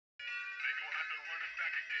They gon' have to run it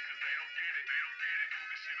back again, cause they don't get it. They don't get it, do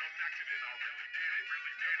this shit on accident, I really did it.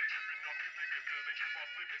 Never tripping off these niggas, cause they trip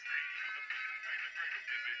off limits. To the beat and pay the grave a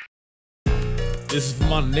visit. This is for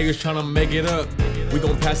my niggas tryna make it up. We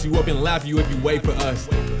gon' pass you up and laugh you if you wait for us.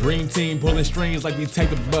 Dream team pulling strings like we take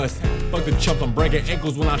the bus. Fuck the chumps, I'm breaking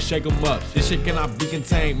ankles when I shake them up. This shit cannot be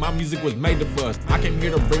contained, my music was made to bust. I came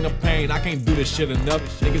here to bring the pain, I can't do this shit enough.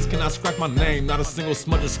 Niggas cannot scratch my name, not a single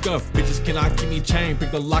smudge or scuff. Bitches cannot keep me chained,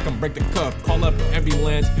 pick the lock and break the cuff. Call up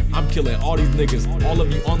ambulance, I'm killing all these niggas. All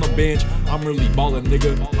of you on the bench, I'm really ballin',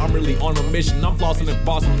 nigga. I'm really on a mission, I'm flossing and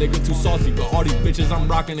bossing, nigga. Too saucy, but all these bitches I'm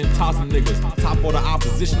rocking and tossing niggas. Top of the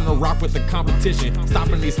opposition to rock with the competition.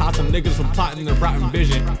 Stopping these hostile niggas from plotting and rotten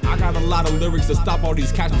vision. I got a lot of lyrics to stop all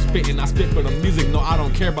these cats from spitting. I spit for the music, no, I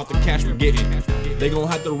don't care about the cash we're getting. They gon'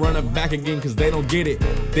 have to run it back again, cause they don't get it.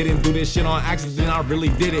 They didn't do this shit on accident, I really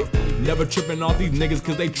did it. Never tripping off these niggas,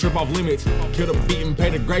 cause they trip off limits. Kill the beat and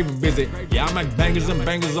pay the grave and visit. Yeah, I make bangers and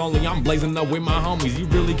bangers only, I'm blazing up with my homies. You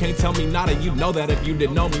really can't tell me nada, you know that if you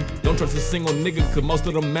didn't know me. Don't trust a single nigga, cause most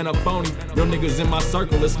of them men are phony. Real niggas in my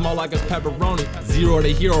circle, it's small like it's pepperoni. Zero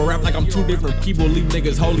to hero, rap like I'm two different people. Leave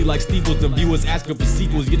niggas holy like steeples, and viewers asking for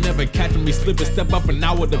sequels. You never catching me slipping, step up and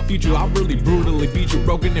now with the future. I really brutally beat you,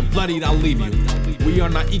 broken and bloodied, I'll leave you. We are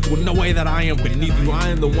not equal, no way that I am beneath you. I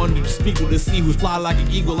am the one to speak with to see who's fly like an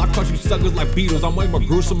eagle. I crush you suckers like beetles, I'm way more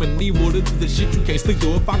gruesome and evil. This is the shit you can't sleep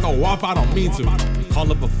through. If I go off, I don't mean to. Call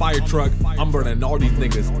up a fire truck, I'm burning all these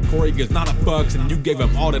niggas. Corey gets not a fucks and you gave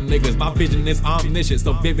him all the niggas. My vision is omniscient,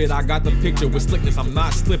 so vivid, I got the picture with slickness. I'm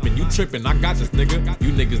not slipping, you tripping, I got this nigga.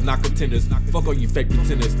 You niggas not contenders, fuck all you fake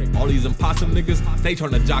pretenders. All these imposter niggas, stay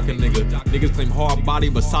trying to jock a nigga. Niggas claim hard body,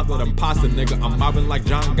 but soft with imposter nigga. I'm mobbing like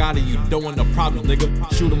John Gotti, you don't want no problems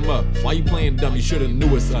nigga. Shoot 'em up, why you playing dumb, you should've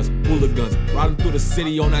knew it's us. Hooligans, riding through the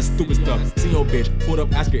city on that stupid stuff. See your bitch, pulled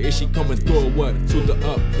up, ask her is she coming through or what. Shoot her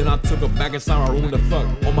up, then I took her back inside my room to fuck.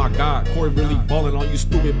 Oh my god, Corey really ballin' on you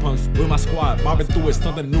stupid punks. With my squad, mobbing through it,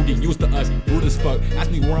 something new, get used to us. Rude as fuck,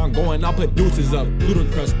 ask me where I'm going, I'll put deuces up.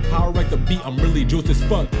 Ludicrous, how I wreck the beat, I'm really juiced as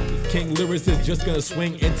fuck. King lyricist just gonna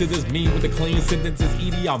swing into this meme with the clean sentences.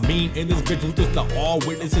 Edie, I mean, in this bitch ruthless to all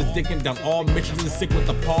witnesses, dicking down all missions and sick with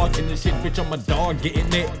the pause. In this shit, bitch, I'm a dog,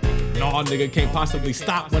 getting it. Nah, nigga can't possibly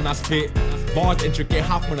stop when I spit. Bars intricate,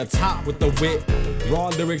 hop on the top with the wit. Raw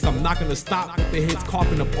lyrics, I'm not gonna stop with the hits,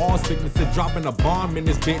 coughing up all sicknesses, dropping a bomb in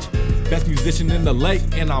this bitch. Best musician in the lake,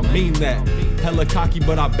 and I mean that. Hella cocky,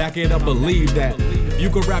 but I back it up, believe that. You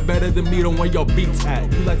can rap better than me, don't where your beats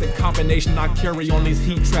at. You like the combination I carry on these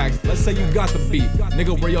heat tracks. Let's say you got the beat,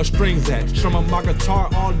 nigga, where your strings at? Strum on my guitar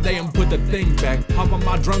all day and put the thing back. Hop on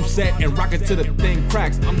my drum set and rock it till the thing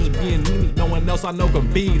cracks. I'm just being unique, no one else I know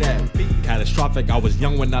can be that. Catastrophic, I was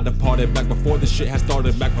young when I departed. Back before this shit had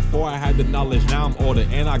started, back before I had the knowledge. Now I'm older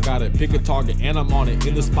and I got it. Pick a target and I'm on it.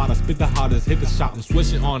 In the spot, I spit the hottest, hit the shot and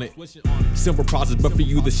switch it on it. Simple process, but for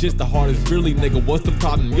you, the shit's the hardest. Really, nigga, what's the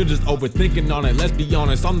problem? You're just overthinking on it. Let's be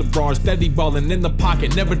honest, I'm the broad, steady ballin' in the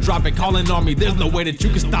pocket, never drop it, calling on me. There's no way that you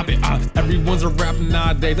can stop it. Everyone's a rapper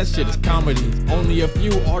nowadays, that shit is comedy. Only a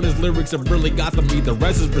few artists' lyrics have really got to me. The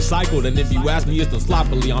rest is recycled, and if you ask me, it's done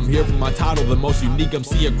sloppily. I'm here for my title, the most unique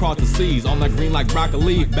MC across the seas. On that green like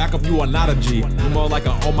broccoli, back up, you are not a G. You're more like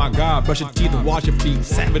a oh my god, brush your teeth and wash your feet.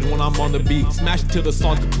 Savage when I'm on the beat, smash it till the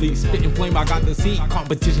song's complete. Spitting flame, I got the heat,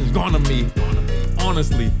 competition's gone to me.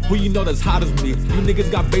 Honestly, who you know that's hot as me? You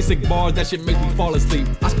niggas got basic bars, that shit makes me fall asleep.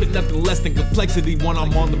 I spit nothing less than complexity when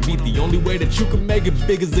I'm on the beat. The only way that you can make it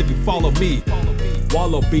big is if you follow me.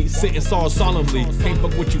 Wallow beat, sitting sorrow solemnly. Can't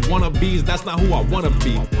fuck what you wanna be, that's not who I wanna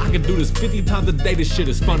be. I can do this 50 times a day, this shit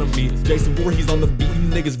is fun of me. Jason Voorhees on the beat, you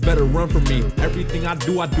niggas better run from me. Everything I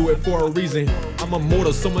do it for a reason. I'm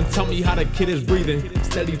immortal, someone tell me how the kid is breathing.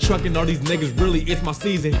 Steady trucking, all these niggas, really, it's my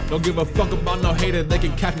season. Don't give a fuck about no hater, they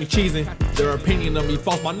can catch me cheesing. Their opinion of me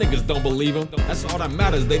false, my niggas don't believe them. That's all that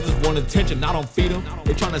matters, they just want attention, I don't feed them.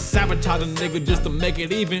 They tryna sabotage a nigga just to make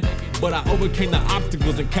it even. But I overcame the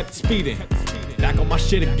obstacles and kept speeding. Back on my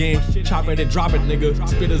shit again, chop it and drop it, nigga.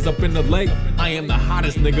 Spitters up in the lake, I am the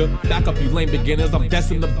hottest, nigga. Back up, you lame beginners, I'm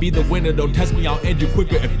destined to be the winner. Don't test me, I'll end you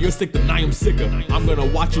quicker. If you're sick, then I am sicker. I'm gonna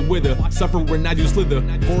watch you wither, suffer when I do slither.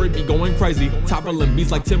 Corey be going crazy, toppling beats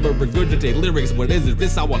like timber. Regurgitate lyrics, what is it?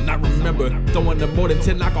 This I will not remember. Throwing them more than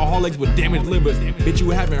 10 alcoholics with damaged livers. Bitch, you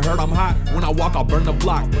haven't heard I'm hot. When I walk, I'll burn the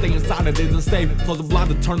block. Stay inside, it isn't safe. Close the blind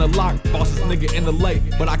to turn the lock. Boss this nigga in the lake,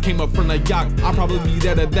 but I came up from the yacht. I'll probably be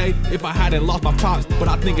there today if I hadn't lost my pops. But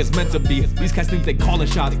I think it's meant to be. These cats think they calling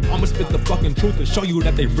shots. I'ma spit the fucking truth and show you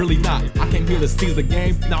that they really not. I came here to seize the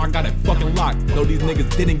game, now I got it fucking locked. No, these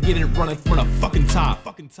niggas didn't get it running from the fucking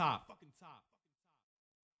top.